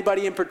identified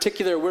anybody in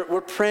particular,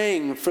 we're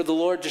praying for the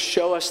Lord to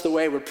show us the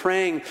way. We're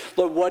praying,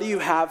 Lord, what do you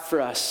have for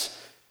us?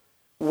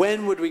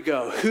 When would we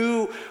go?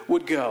 Who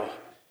would go?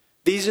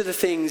 These are the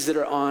things that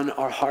are on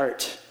our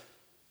heart.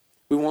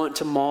 We want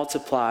to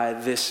multiply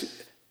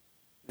this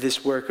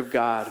work of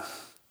God.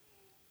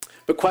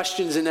 But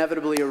questions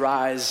inevitably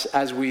arise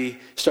as we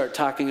start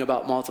talking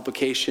about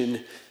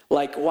multiplication.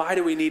 Like, why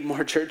do we need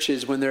more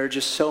churches when there are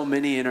just so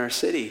many in our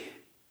city?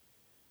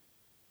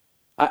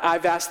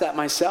 I've asked that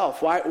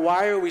myself.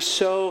 Why are we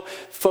so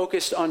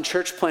focused on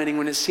church planting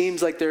when it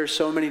seems like there are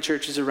so many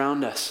churches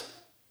around us?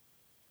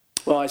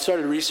 Well, I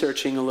started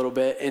researching a little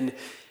bit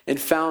and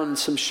found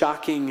some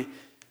shocking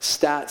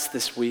stats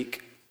this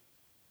week.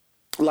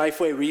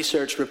 Lifeway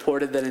Research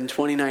reported that in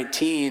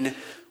 2019,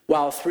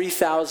 while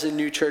 3,000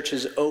 new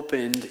churches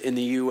opened in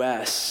the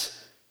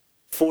U.S.,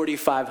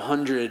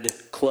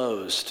 4,500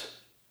 closed.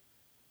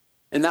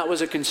 And that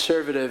was a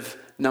conservative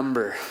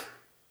number.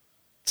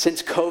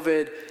 Since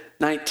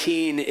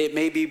COVID-19, it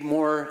may be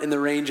more in the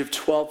range of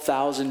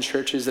 12,000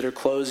 churches that are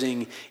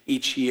closing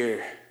each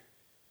year.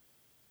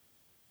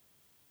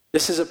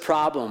 This is a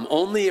problem.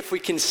 Only if we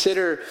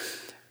consider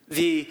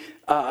the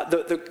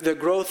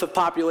growth of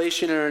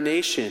population in our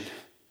nation.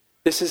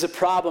 This is a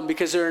problem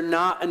because there are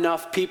not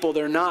enough people.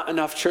 There are not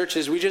enough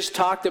churches. We just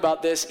talked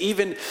about this,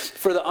 even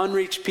for the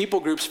unreached people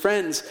groups.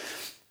 Friends,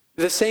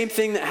 the same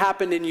thing that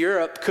happened in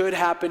Europe could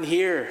happen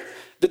here.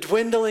 The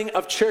dwindling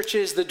of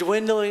churches, the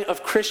dwindling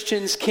of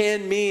Christians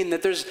can mean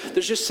that there's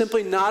just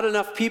simply not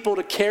enough people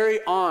to carry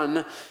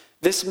on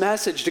this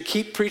message, to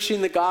keep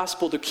preaching the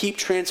gospel, to keep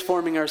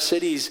transforming our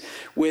cities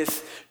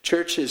with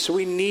churches. So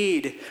we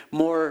need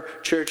more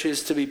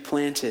churches to be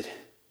planted.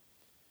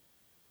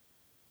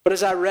 But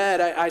as I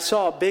read, I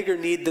saw a bigger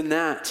need than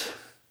that.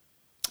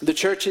 The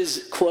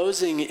churches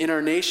closing in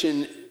our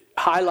nation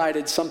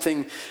highlighted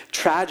something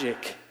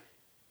tragic.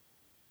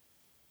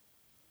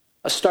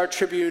 A Star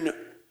Tribune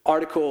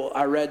article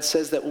I read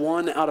says that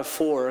 1 out of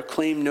 4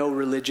 claim no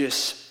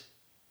religious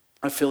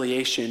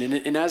affiliation.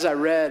 And as I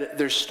read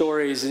their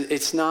stories,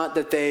 it's not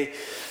that they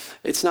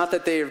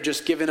have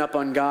just given up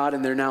on God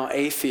and they're now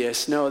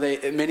atheists. No,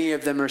 many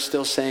of them are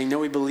still saying, no,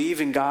 we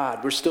believe in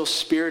God. We're still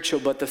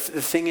spiritual, but the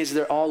thing is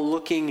they're all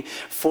looking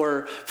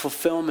for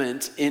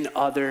fulfillment in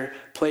other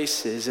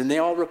places. And they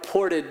all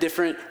reported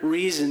different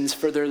reasons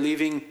for their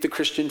leaving the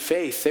Christian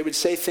faith. They would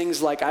say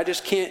things like, I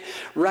just can't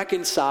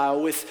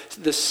reconcile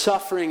with the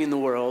suffering in the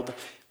world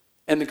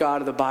and the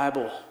God of the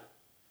Bible.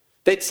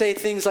 They'd say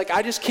things like,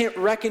 I just can't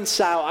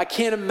reconcile, I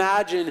can't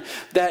imagine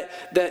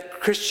that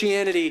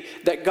Christianity,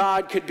 that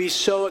God could be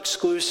so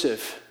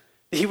exclusive.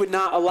 He would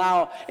not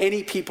allow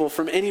any people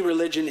from any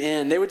religion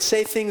in. They would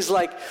say things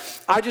like,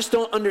 I just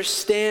don't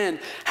understand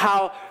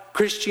how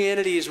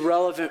Christianity is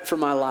relevant for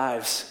my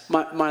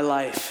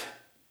life.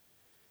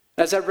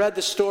 As I read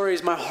the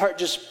stories, my heart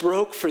just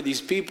broke for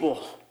these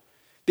people.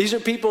 These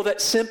are people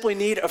that simply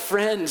need a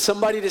friend,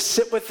 somebody to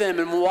sit with them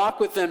and walk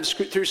with them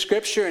through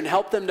Scripture and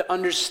help them to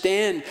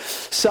understand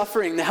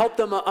suffering, to help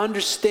them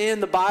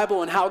understand the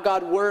Bible and how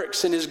God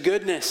works and His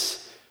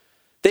goodness.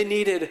 They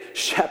needed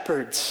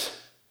shepherds.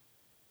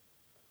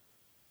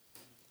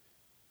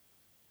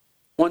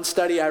 One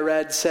study I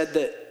read said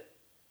that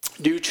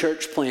new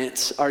church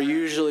plants are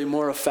usually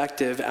more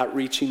effective at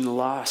reaching the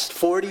lost.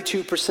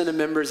 42% of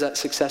members at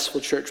successful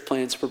church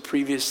plants were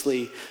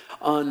previously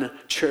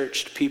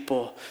unchurched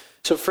people.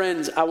 So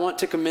friends, I want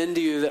to commend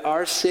to you that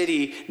our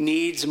city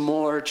needs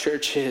more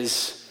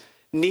churches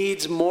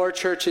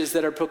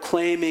that are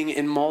proclaiming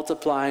and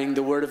multiplying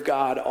the word of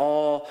God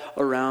all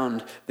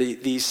around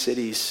these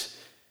cities.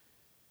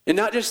 And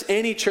not just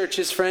any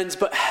churches, friends,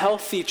 but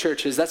healthy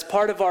churches. That's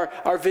part of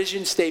our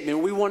vision statement.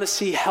 We want to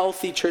see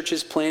healthy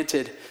churches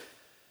planted.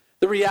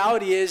 The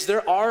reality is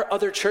there are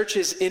other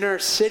churches in our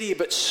city,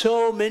 but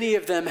so many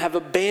of them have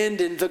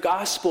abandoned the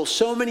gospel.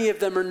 So many of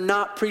them are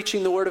not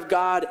preaching the word of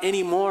God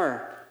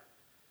anymore.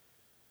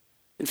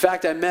 In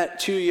fact, I met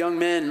 2 young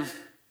men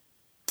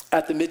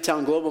at the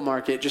Midtown Global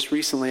Market just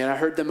recently, and I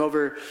heard them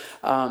over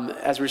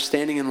as we're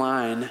standing in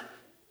line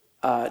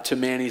to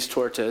Manny's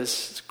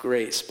Tortas. It's a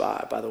great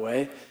spot, by the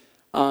way.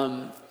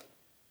 I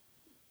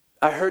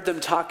heard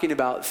them talking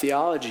about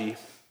theology.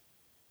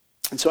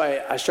 And so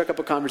I struck up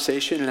a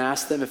conversation and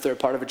asked them if they're a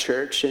part of a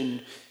church,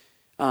 and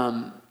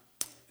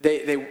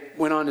they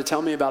went on to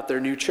tell me about their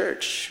new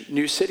church,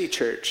 New City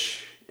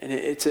Church. And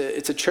it's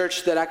a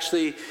church that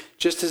actually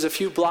just is a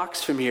few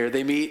blocks from here.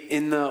 They meet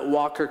in the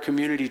Walker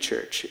Community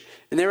Church.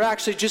 And they were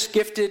actually just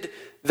gifted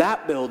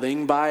that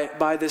building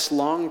by this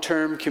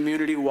long-term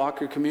community,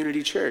 Walker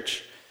Community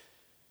Church.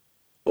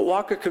 But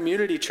Walker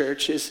Community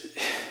Church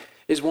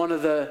is one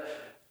of the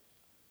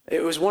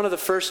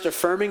first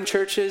affirming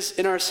churches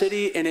in our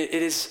city, and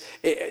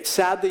it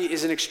sadly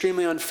is an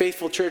extremely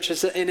unfaithful church.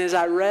 And as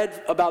I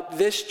read about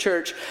this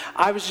church,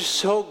 I was just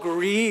so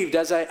grieved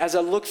as I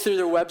looked through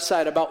their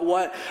website about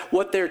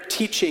what they're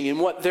teaching and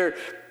what they're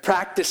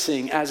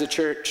practicing as a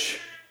church.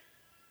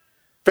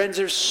 Friends,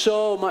 there's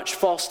so much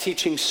false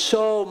teaching,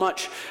 so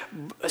much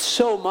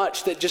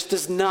that just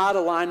does not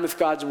align with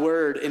God's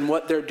word in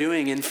what they're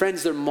doing. And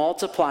friends, they're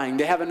multiplying.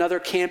 They have another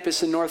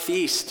campus in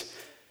Northeast.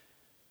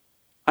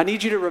 I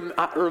need you to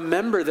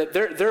remember that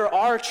there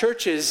are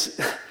churches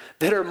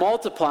that are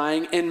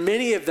multiplying, and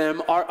many of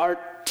them are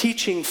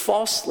teaching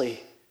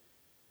falsely.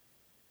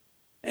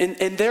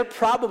 And they're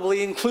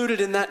probably included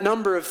in that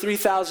number of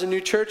 3,000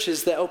 new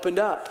churches that opened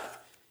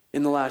up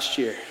in the last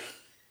year.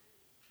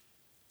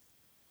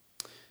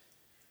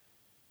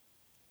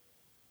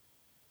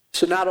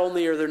 So not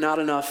only are there not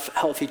enough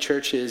healthy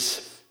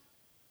churches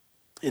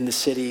in the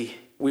city,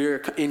 we're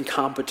in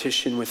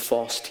competition with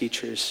false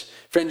teachers.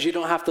 Friends, you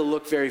don't have to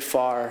look very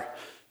far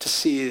to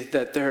see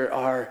that there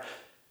are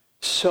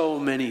so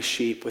many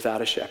sheep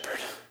without a shepherd.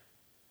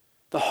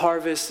 The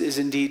harvest is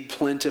indeed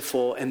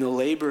plentiful, and the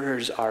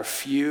laborers are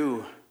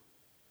few.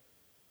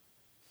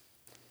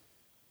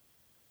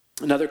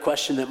 Another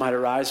question that might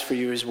arise for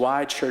you is,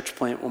 why church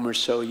plant when we're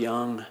so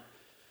young?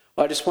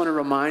 Well, I just want to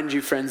remind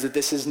you, friends, that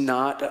this is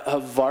not a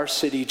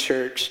varsity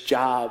church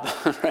job,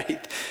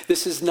 right?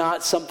 This is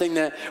not something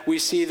that we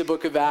see the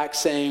book of Acts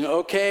saying,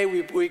 okay,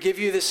 we give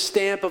you this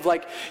stamp of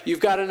like,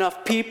 you've got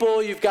enough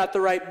people, you've got the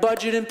right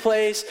budget in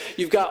place,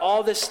 you've got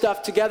all this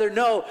stuff together.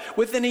 No,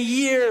 within a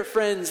year,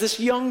 friends, this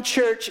young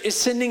church is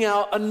sending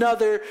out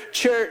another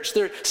church.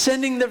 They're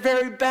sending the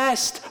very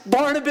best.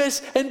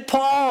 Barnabas and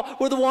Paul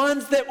were the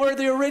ones that were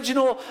the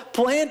original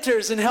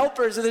planters and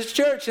helpers of this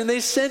church, and they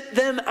sent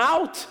them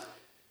out.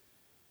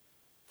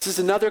 This is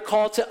another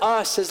call to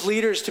us as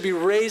leaders to be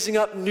raising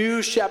up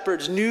new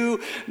shepherds, new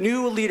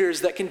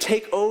leaders that can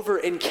take over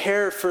and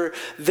care for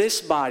this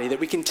body, that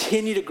we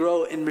continue to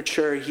grow and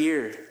mature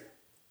here.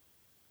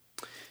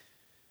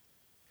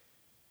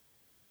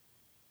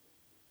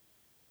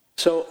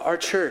 So our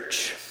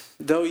church,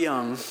 though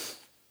young,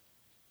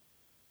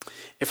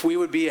 if we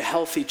would be a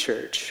healthy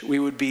church, we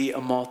would be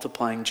a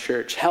multiplying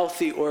church.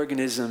 Healthy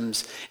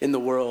organisms in the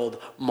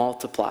world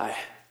multiply.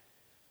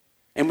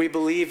 And we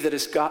believe that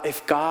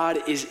if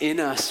God is in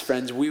us,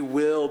 friends, we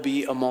will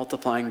be a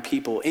multiplying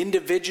people.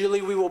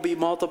 Individually, we will be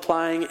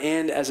multiplying,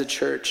 and as a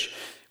church,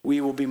 we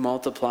will be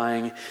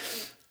multiplying.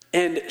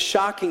 And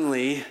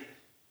shockingly,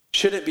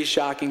 shouldn't be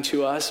shocking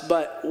to us,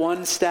 but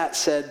one stat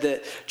said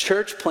that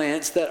church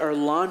plants that are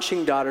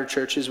launching daughter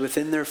churches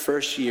within their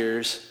first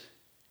years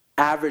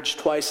average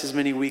twice as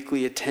many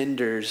weekly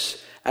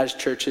attenders as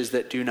churches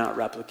that do not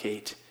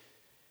replicate.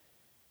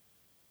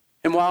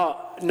 And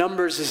while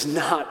numbers is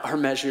not our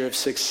measure of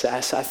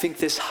success, I think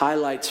this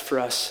highlights for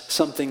us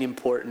something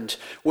important.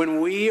 When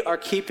we are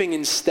keeping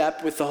in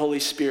step with the Holy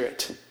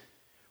Spirit,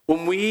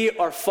 when we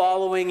are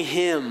following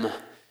Him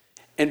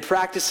and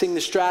practicing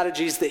the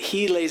strategies that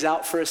He lays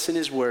out for us in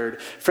His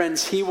Word,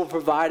 friends, He will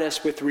provide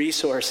us with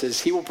resources.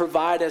 He will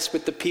provide us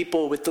with the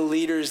people, with the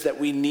leaders that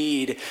we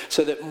need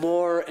so that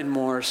more and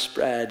more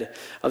spread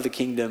of the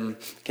kingdom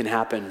can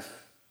happen.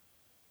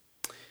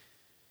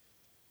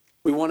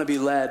 We want to be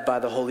led by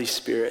the Holy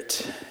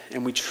Spirit,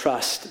 and we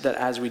trust that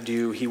as we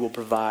do, He will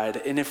provide.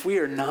 And if we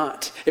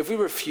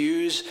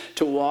refuse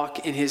to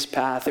walk in His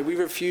path, if we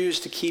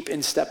refuse to keep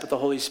in step with the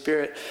Holy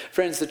Spirit,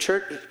 friends, the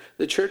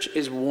church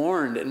is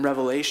warned in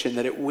Revelation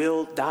that it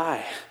will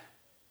die.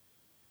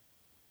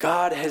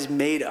 God has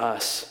made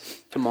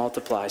us to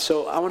multiply.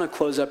 So I want to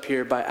close up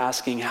here by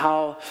asking,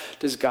 how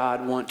does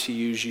God want to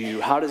use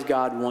you? How does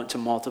God want to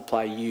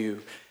multiply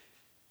you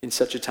in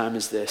such a time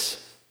as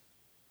this?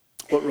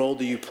 What role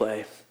do you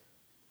play?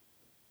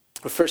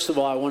 Well, first of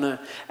all, I want to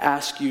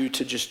ask you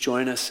to just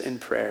join us in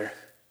prayer.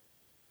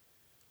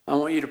 I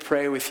want you to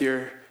pray with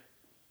your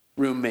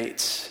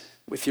roommates,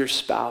 with your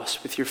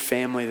spouse, with your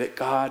family, that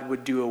God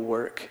would do a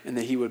work and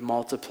that He would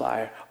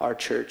multiply our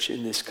church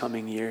in this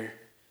coming year.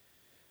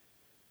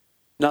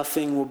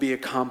 Nothing will be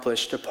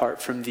accomplished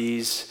apart from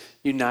these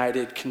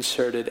united,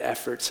 concerted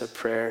efforts of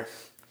prayer.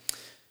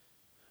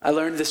 I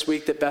learned this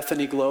week that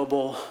Bethany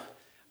Global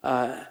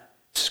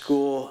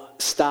School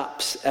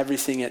stops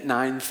everything at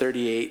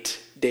 9:38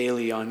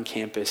 daily on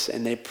campus,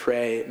 and they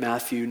pray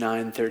Matthew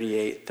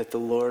 9:38 that the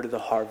Lord of the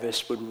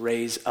harvest would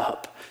raise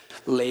up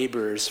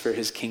laborers for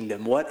His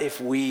kingdom. What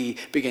if we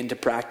begin to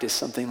practice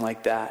something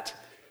like that?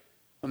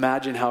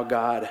 Imagine how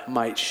God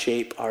might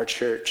shape our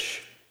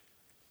church.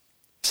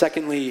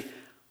 Secondly,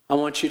 I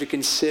want you to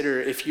consider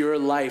if your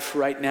life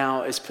right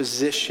now is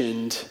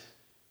positioned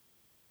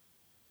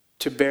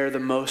to bear the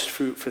most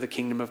fruit for the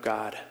kingdom of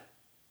God.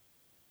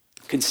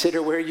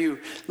 Consider where you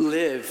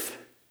live.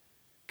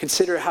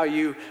 Consider how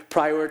you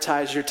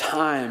prioritize your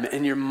time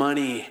and your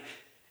money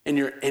and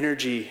your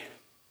energy,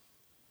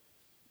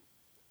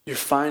 your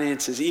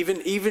finances,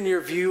 even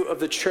your view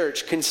of the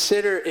church.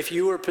 Consider if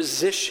you are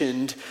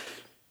positioned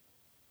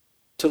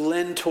to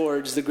lend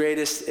towards the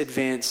greatest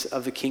advance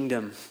of the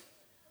kingdom.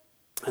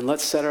 And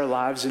let's set our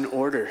lives in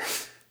order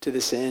to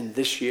this end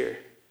this year.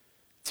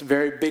 It's a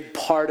very big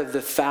part of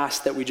the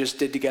fast that we just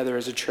did together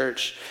as a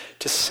church,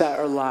 to set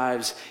our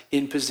lives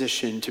in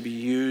position to be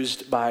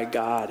used by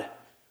God.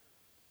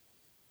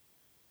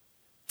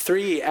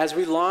 3, as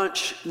we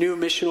launch new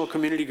missional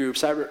community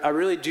groups, I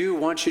really do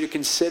want you to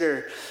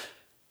consider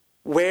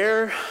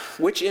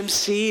which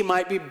MC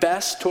might be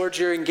best towards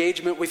your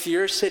engagement with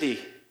your city.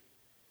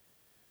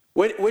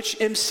 Which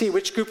MC,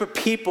 which group of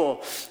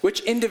people,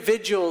 which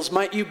individuals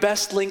might you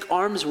best link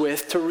arms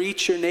with to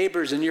reach your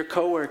neighbors and your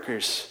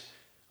coworkers?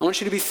 I want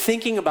you to be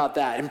thinking about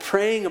that and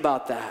praying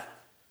about that.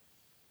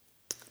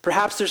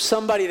 Perhaps there's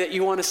somebody that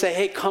you want to say,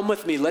 hey, come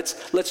with me.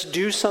 Let's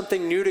do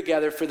something new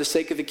together for the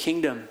sake of the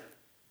kingdom,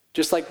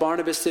 just like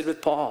Barnabas did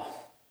with Paul.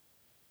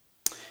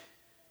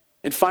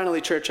 And finally,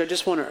 church, I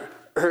just want to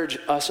urge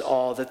us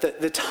all that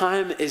the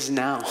time is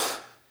now.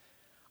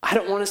 I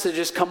don't want us to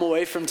just come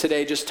away from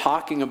today just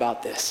talking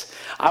about this.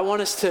 I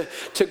want us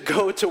to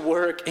go to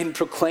work in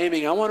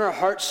proclaiming. I want our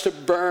hearts to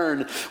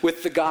burn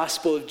with the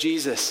gospel of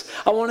Jesus.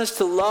 I want us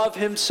to love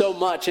him so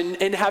much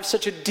and have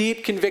such a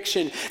deep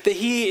conviction that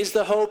he is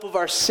the hope of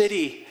our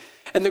city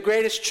and the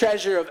greatest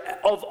treasure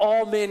of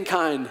all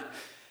mankind,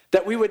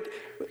 that we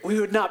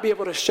would not be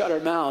able to shut our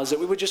mouths, that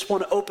we would just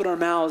want to open our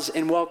mouths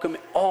and welcome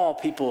all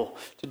people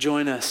to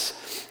join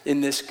us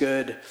in this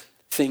good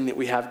thing that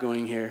we have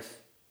going here.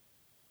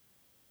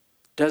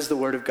 Does the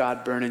word of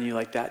God burn in you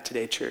like that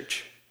today,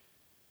 church?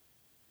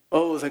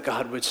 Oh, that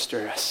God would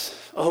stir us.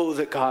 Oh,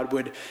 that God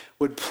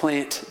would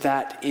plant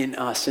that in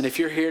us. And if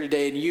you're here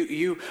today and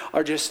you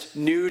are just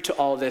new to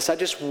all this, I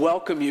just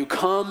welcome you.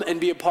 Come and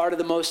be a part of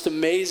the most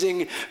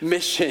amazing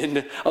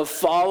mission of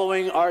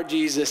following our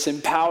Jesus,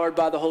 empowered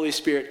by the Holy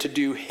Spirit to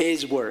do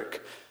his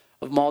work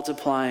of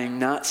multiplying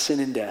not sin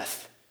and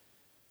death,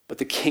 but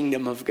the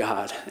kingdom of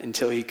God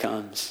until he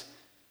comes.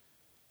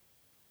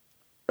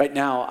 Right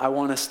now, I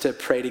want us to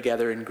pray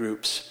together in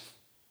groups.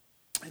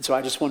 And so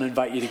I just want to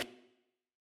invite you to